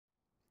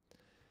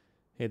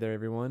Hey there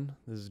everyone,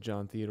 this is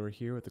John Theodore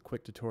here with a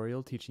quick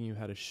tutorial teaching you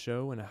how to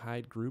show and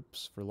hide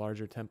groups for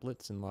larger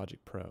templates in Logic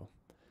Pro.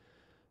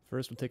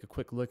 First, we'll take a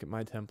quick look at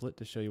my template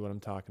to show you what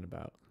I'm talking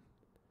about.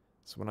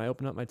 So when I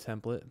open up my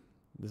template,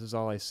 this is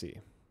all I see.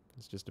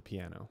 It's just a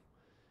piano.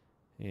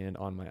 And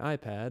on my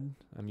iPad,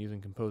 I'm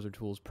using Composer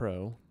Tools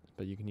Pro,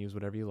 but you can use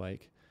whatever you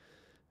like.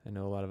 I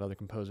know a lot of other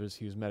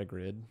composers use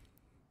Metagrid,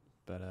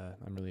 but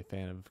I'm really a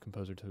fan of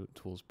Composer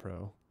Tools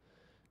Pro.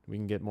 We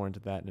can get more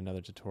into that in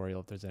another tutorial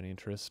if there's any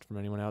interest from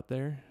anyone out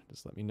there.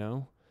 Just let me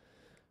know.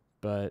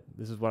 But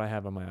this is what I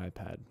have on my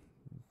iPad.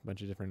 A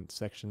bunch of different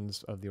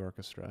sections of the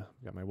orchestra.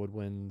 I've got my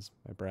woodwinds,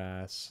 my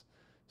brass,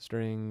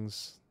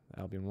 strings,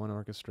 Albion 1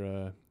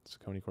 Orchestra,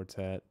 Saucony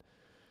Quartet,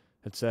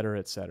 etc.,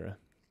 etc.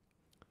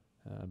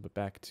 But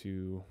back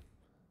to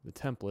the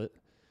template.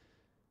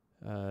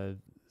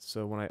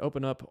 So when I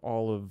open up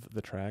all of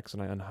the tracks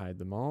and I unhide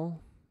them all,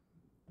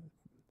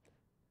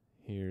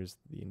 here's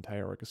the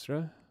entire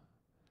orchestra.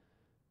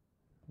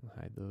 I'll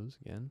hide those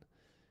again.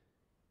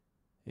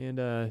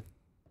 And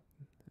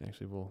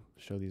actually, we'll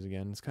show these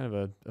again. It's kind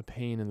of a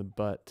pain in the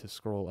butt to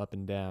scroll up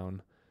and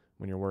down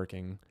when you're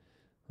working.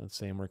 Let's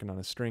say I'm working on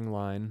a string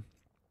line,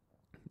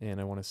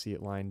 and I want to see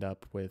it lined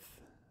up with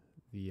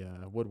the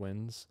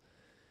woodwinds.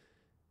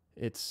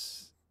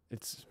 It's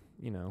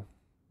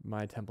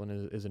my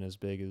template isn't as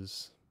big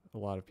as a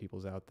lot of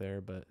people's out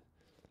there, but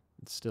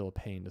it's still a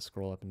pain to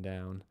scroll up and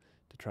down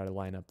to try to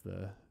line up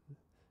the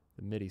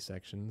MIDI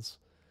sections.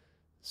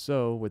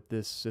 So with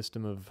this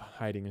system of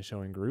hiding and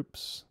showing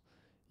groups,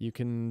 you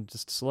can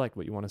just select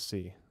what you want to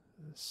see.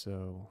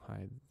 So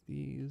hide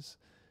these.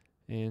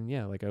 And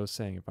yeah, like I was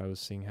saying, if I was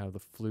seeing how the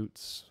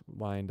flutes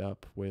lined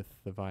up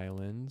with the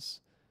violins,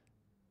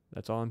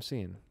 that's all I'm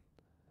seeing.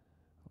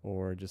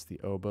 Or just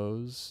the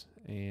oboes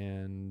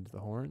and the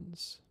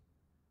horns.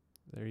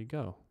 There you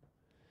go.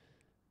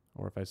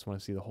 Or if I just want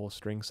to see the whole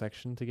string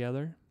section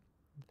together,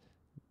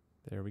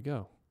 there we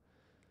go.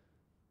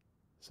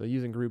 So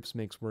using groups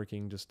makes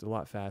working just a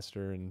lot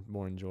faster and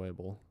more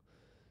enjoyable.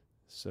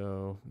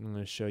 So I'm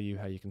going to show you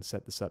how you can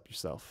set this up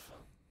yourself.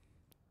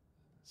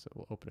 So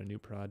we'll open a new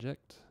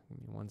project. Give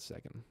me 1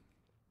 second.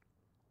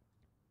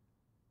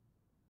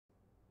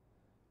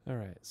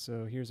 Alright,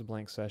 so here's a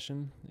blank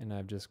session, and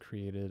I've just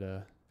created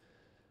a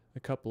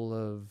couple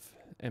of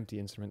empty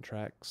instrument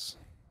tracks.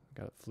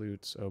 Got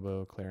flutes,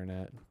 oboe,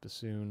 clarinet,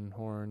 bassoon,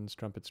 horns,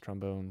 trumpets,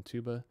 trombone,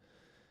 tuba,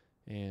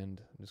 and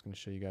I'm just going to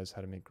show you guys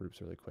how to make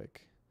groups really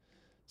quick.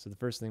 So the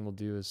first thing we'll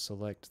do is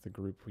select the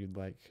group we'd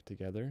like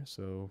together.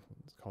 So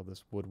let's call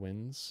this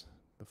woodwinds,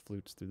 the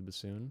flutes through the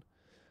bassoon.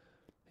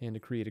 And to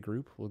create a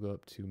group, we'll go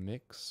up to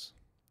Mix,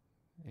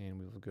 and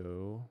we will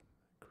go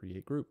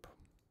Create Group.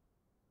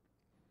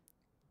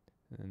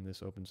 And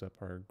this opens up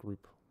our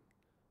group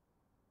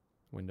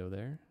window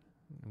there.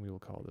 And we will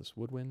call this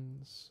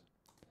woodwinds.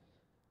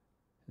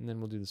 And then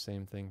we'll do the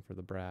same thing for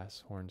the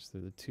brass, horns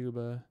through the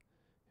tuba.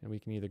 And we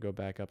can either go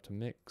back up to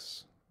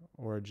Mix,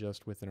 or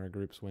just within our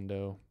groups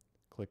window,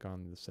 click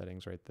on the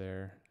settings right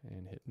there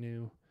and hit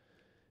new.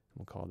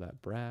 We'll call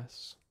that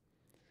brass.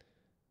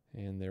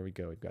 And there we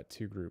go. We've got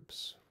two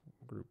groups.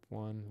 Group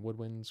 1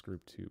 woodwinds,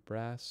 group 2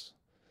 brass.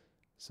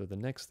 So the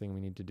next thing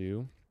we need to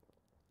do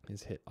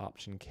is hit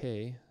Option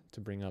K to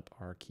bring up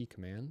our key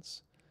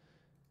commands.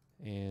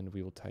 And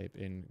we will type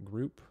in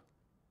group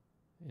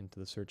into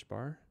the search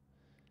bar.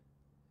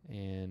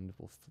 And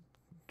we'll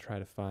try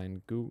to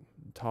find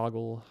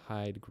toggle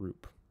hide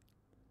group.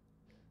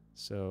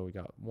 So we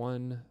got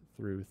 1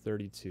 through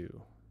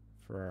 32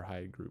 for our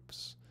hide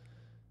groups.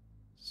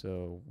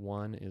 So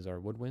 1 is our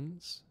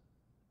woodwinds.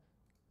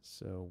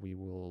 So we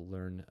will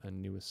learn a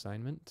new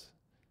assignment.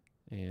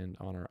 And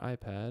on our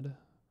iPad,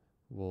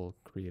 we'll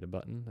create a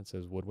button that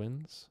says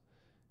woodwinds.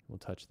 We'll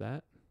touch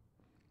that.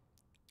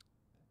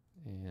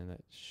 And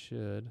that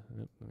should,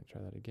 let me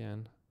try that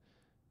again.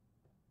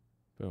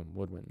 Boom,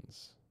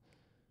 woodwinds.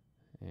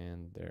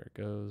 And there it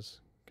goes.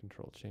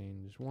 Control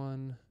change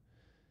 1.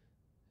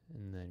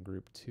 And then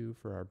group 2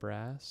 for our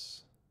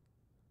brass.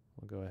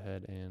 We'll go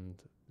ahead and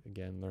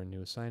again learn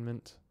new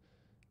assignment,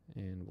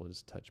 and we'll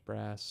just touch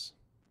brass,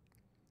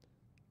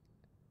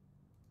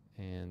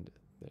 and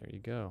there you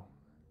go.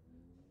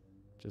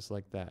 Just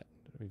like that,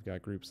 we've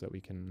got groups that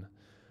we can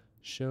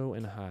show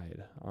and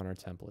hide on our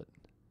template.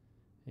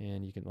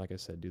 And you can, like I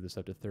said, do this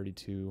up to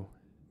 32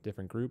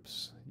 different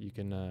groups. You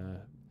can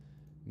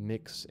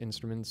mix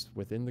instruments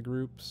within the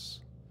groups.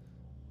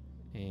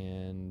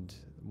 And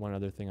one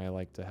other thing I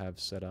like to have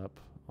set up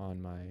on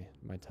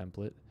my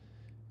template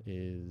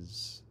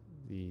is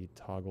the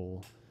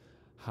toggle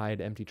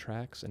hide empty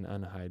tracks and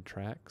unhide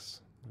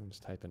tracks. I'll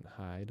just type in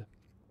hide.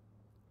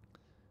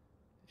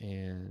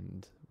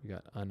 And we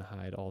got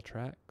unhide all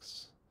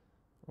tracks,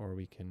 or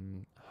we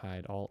can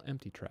hide all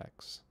empty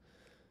tracks.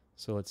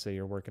 So let's say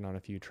you're working on a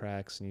few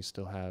tracks and you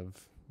still have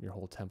your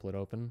whole template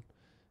open.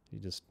 You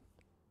just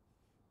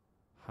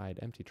hide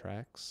empty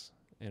tracks,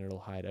 and it'll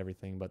hide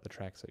everything but the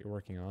tracks that you're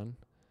working on.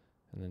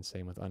 And then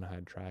same with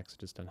unhide tracks, it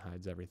just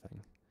unhides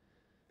everything.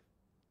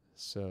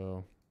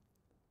 So,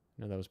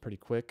 that was pretty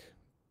quick,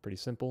 pretty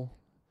simple.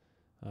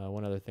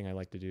 One other thing I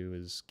like to do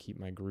is keep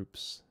my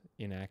groups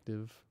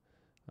inactive.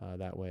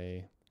 That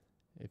way,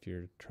 if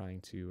you're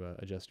trying to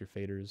adjust your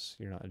faders,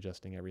 you're not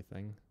adjusting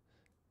everything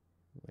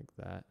like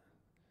that.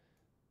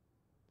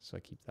 So I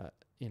keep that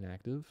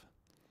inactive.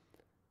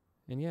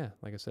 And yeah,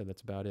 like I said,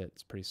 that's about it.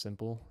 It's pretty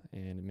simple,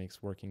 and it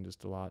makes working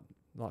just a lot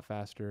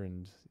faster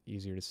and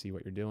easier to see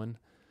what you're doing.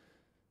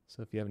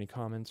 So if you have any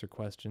comments or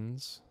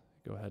questions,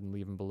 go ahead and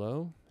leave them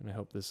below. And I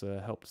hope this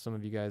helped some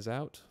of you guys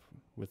out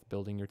with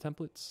building your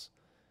templates.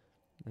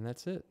 And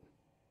that's it.